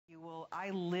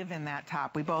I live in that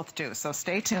top. We both do. So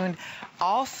stay tuned.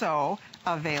 Also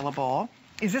available.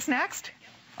 Is this next?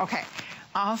 Okay.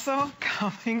 Also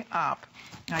coming up.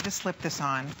 I just slipped this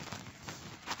on.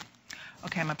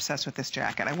 Okay, I'm obsessed with this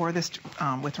jacket. I wore this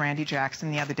with Randy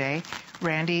Jackson the other day.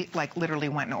 Randy, like, literally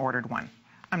went and ordered one.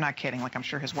 I'm not kidding. Like, I'm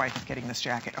sure his wife is getting this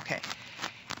jacket. Okay.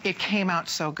 It came out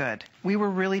so good. We were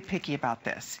really picky about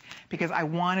this because I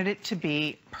wanted it to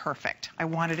be perfect. I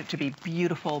wanted it to be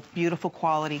beautiful, beautiful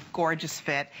quality, gorgeous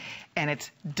fit, and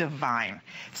it's divine.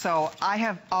 So I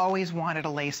have always wanted a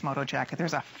lace moto jacket.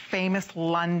 There's a famous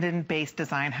London-based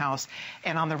design house,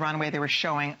 and on the runway they were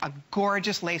showing a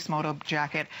gorgeous lace moto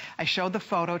jacket. I showed the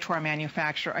photo to our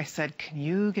manufacturer. I said, can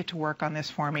you get to work on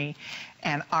this for me?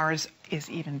 And ours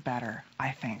is even better, I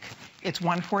think. It's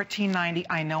 $114.90.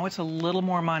 I know it's a little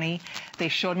more money. They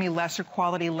showed me lesser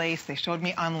quality lace. They showed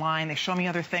me online. They showed me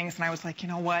other things. And I was like, you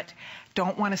know what?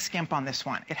 Don't want to skimp on this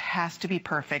one. It has to be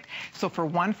perfect. So for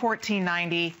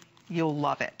 $114.90, you'll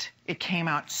love it. It came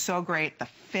out so great. The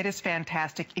fit is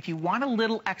fantastic. If you want a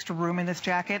little extra room in this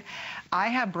jacket, I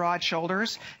have broad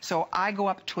shoulders, so I go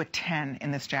up to a 10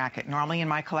 in this jacket. Normally in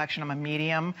my collection, I'm a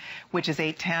medium, which is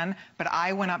 8'10", but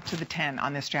I went up to the 10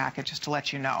 on this jacket, just to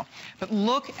let you know. But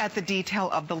look at the detail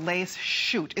of the lace.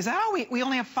 Shoot. Is that all? We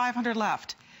only have 500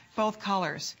 left. Both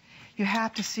colors. You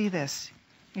have to see this.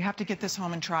 You have to get this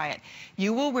home and try it.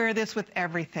 You will wear this with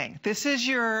everything. This is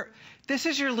your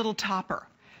little topper.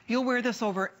 You'll wear this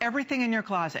over everything in your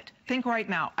closet. Think right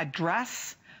now, a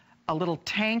dress, a little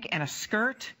tank, and a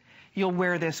skirt. You'll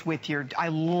wear this with your, I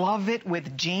love it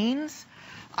with jeans.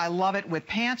 I love it with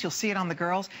pants. You'll see it on the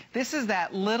girls. This is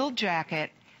that little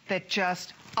jacket that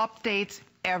just updates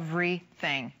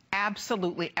everything.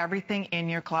 Absolutely everything in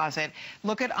your closet.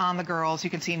 Look at on the girls. You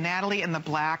can see Natalie in the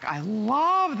black. I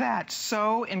love that.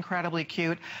 So incredibly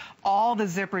cute. All the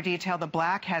zipper detail. The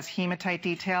black has hematite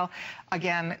detail.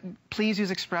 Again, please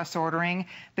use express ordering.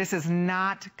 This is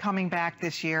not coming back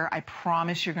this year. I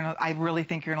promise I really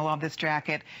think you're gonna love this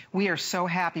jacket. We are so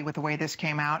happy with the way this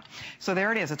came out. So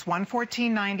there it is. It's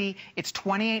 $114.90. It's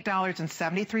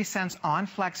 $28.73 on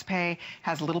FlexPay.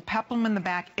 Has a little peplum in the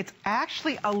back. It's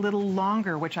actually a little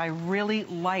longer, which I really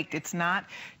liked. It's not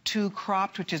too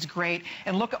cropped, which is great.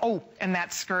 And look, oh, and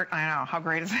that skirt, I know, how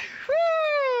great is it?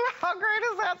 How great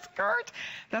is that skirt?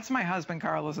 That's my husband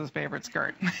Carlos's favorite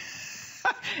skirt.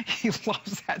 He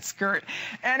loves that skirt.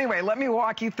 Anyway, let me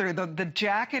walk you through the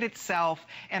jacket itself.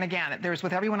 And again, there's,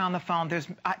 with everyone on the phone, there's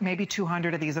maybe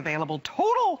 200 of these available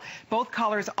total. Both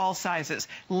colors, all sizes.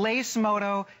 Lace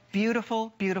Moto,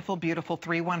 beautiful, beautiful, beautiful,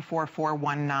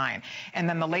 314419. And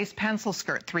then the lace pencil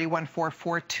skirt,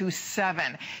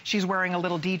 314427. She's wearing a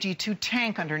little DG2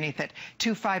 tank underneath it,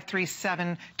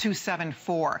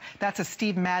 2537274. That's a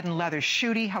Steve Madden leather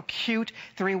shootie. How cute,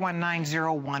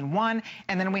 319011.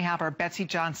 And then we have our Betsy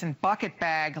Johnson bucket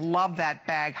bag. Love that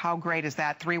bag. How great is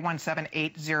that?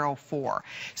 317804.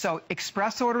 So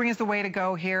express ordering is the way to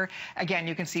go here. Again,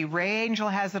 you can see Ray Angel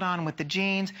has it on with the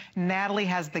jeans. Natalie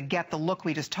has the Get the Look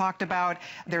we just talked about.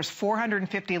 There's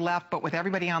 450 left, but with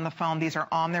everybody on the phone, these are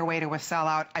on their way to a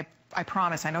sellout. I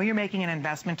promise, I know you're making an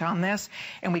investment on this,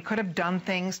 and we could have done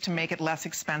things to make it less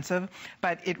expensive,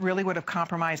 but it really would have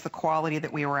compromised the quality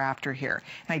that we were after here.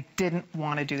 And I didn't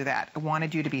want to do that. I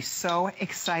wanted you to be so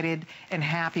excited and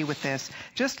happy with this.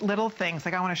 Just little things,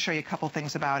 like I want to show you a couple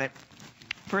things about it.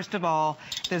 First of all,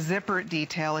 the zipper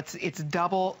detail, it's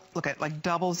double, look at, like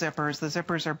double zippers. The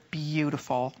zippers are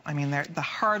beautiful. I mean, the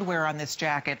hardware on this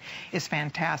jacket is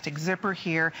fantastic. Zipper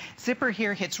here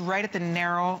hits right at the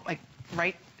narrow, like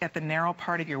right at the narrow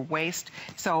part of your waist.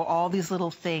 So all these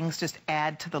little things just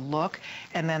add to the look.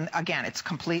 And then again, it's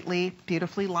completely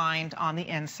beautifully lined on the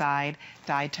inside,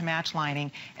 dyed to match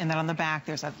lining. And then on the back,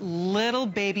 there's a little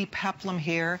baby peplum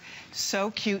here. So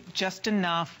cute, just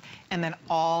enough. And then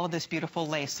all of this beautiful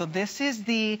lace. So this is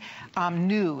the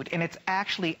nude, and it's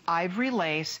actually ivory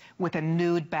lace with a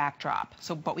nude backdrop.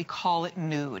 So, but we call it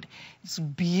nude. It's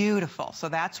beautiful. So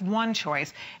that's one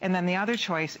choice. And then the other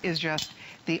choice is just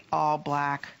the all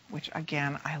black, which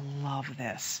again, I love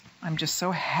this. I'm just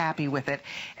so happy with it.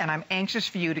 And I'm anxious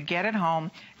for you to get it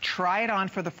home, try it on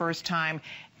for the first time.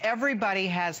 Everybody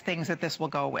has things that this will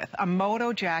go with. A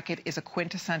Moto jacket is a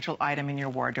quintessential item in your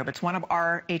wardrobe. It's one of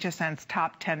our HSN's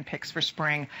top 10 picks for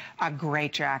spring. A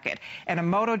great jacket. And a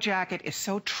Moto jacket is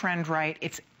so trend right.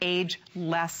 It's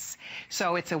ageless.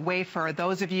 So it's a way for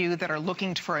those of you that are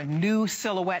looking for a new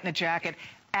silhouette in a jacket,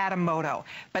 add a Moto.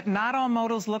 But not all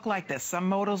Motos look like this. Some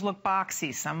Motos look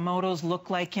boxy. Some Motos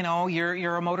look like, you know,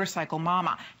 you're a motorcycle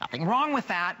mama. Nothing wrong with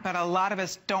that, but a lot of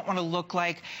us don't want to look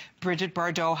like Bridget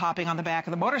Bardot hopping on the back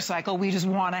of the motorcycle. We just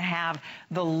want to have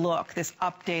the look, this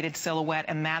updated silhouette,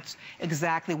 and that's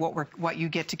exactly what you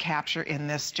get to capture in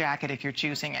this jacket if you're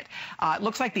choosing it. It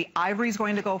looks like the ivory is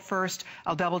going to go first.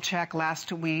 I'll double check.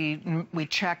 Last we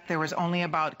checked, there was only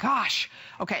about,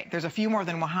 there's a few more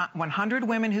than 100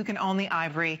 women who can own the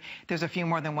ivory. There's a few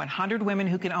more than 100 women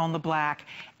who can own the black,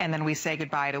 and then we say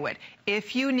goodbye to it.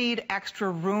 If you need extra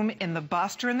room in the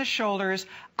bust or in the shoulders,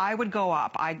 I would go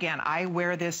up. I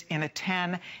wear this in a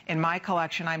 10. In my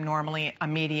collection, I'm normally a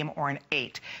medium or an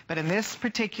 8. But in this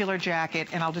particular jacket,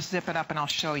 and I'll just zip it up and I'll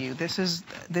show you, this is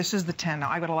the 10. Now,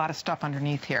 I've got a lot of stuff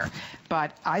underneath here,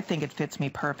 but I think it fits me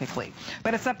perfectly.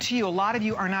 But it's up to you. A lot of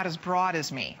you are not as broad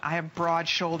as me. I have broad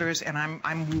shoulders, and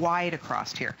I'm wide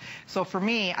across here. So for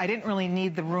me, I didn't really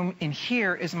need the room in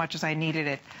here as much as I needed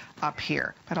it up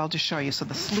here. But I'll just show you. So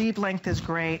the sleeve length is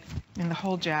great, and the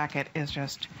whole jacket is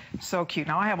just so cute.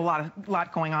 Now, I have a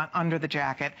lot going on under the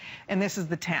jacket, and this is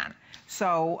the 10.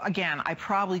 So again, I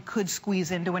probably could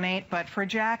squeeze into an 8, but for a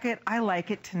jacket, I like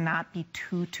it to not be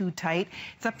too tight.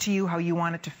 It's up to you how you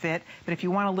want it to fit, but if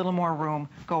you want a little more room,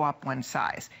 go up one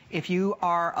size. If you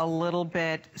are a little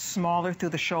bit smaller through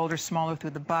the shoulders, smaller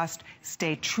through the bust,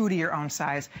 stay true to your own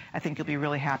size. I think you'll be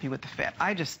really happy with the fit.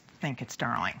 I just think it's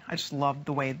darling. I just love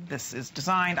the way this is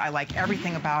designed. I like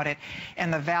everything about it,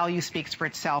 and the value speaks for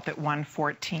itself at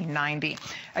 $114.90.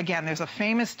 Again, there's a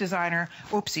famous designer,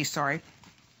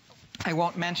 I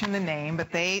won't mention the name,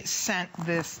 but they sent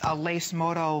this lace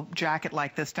Moto jacket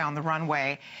like this down the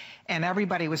runway, and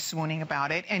everybody was swooning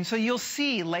about it. And so you'll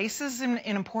see lace is an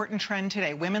important trend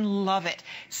today. Women love it,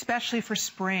 especially for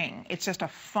spring. It's just a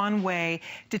fun way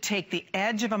to take the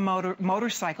edge of a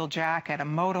motorcycle jacket, a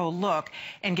Moto look,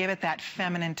 and give it that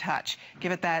feminine touch.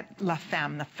 Give it that la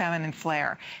femme, the feminine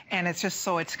flair. And it's just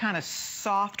so it's kind of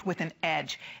soft with an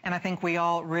edge. And I think we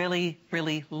all really,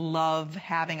 really love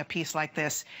having a piece like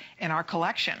this in our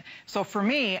collection. So for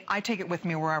me, I take it with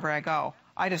me wherever I go.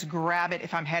 I just grab it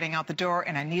if I'm heading out the door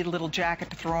and I need a little jacket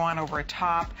to throw on over a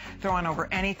top, throw on over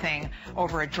anything,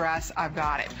 over a dress, I've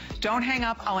got it. Don't hang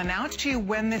up. I'll announce to you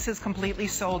when this is completely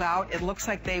sold out. It looks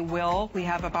like they will. We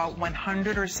have about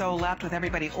 100 or so left with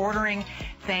everybody ordering.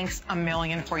 Thanks a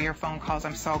million for your phone calls.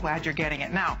 I'm so glad you're getting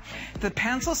it. Now, the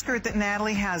pencil skirt that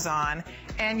Natalie has on,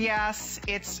 and yes,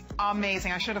 it's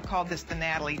amazing. I should have called this the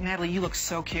Natalie. Natalie, you look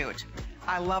so cute.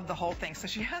 I love the whole thing. So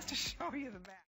she has to show you the back.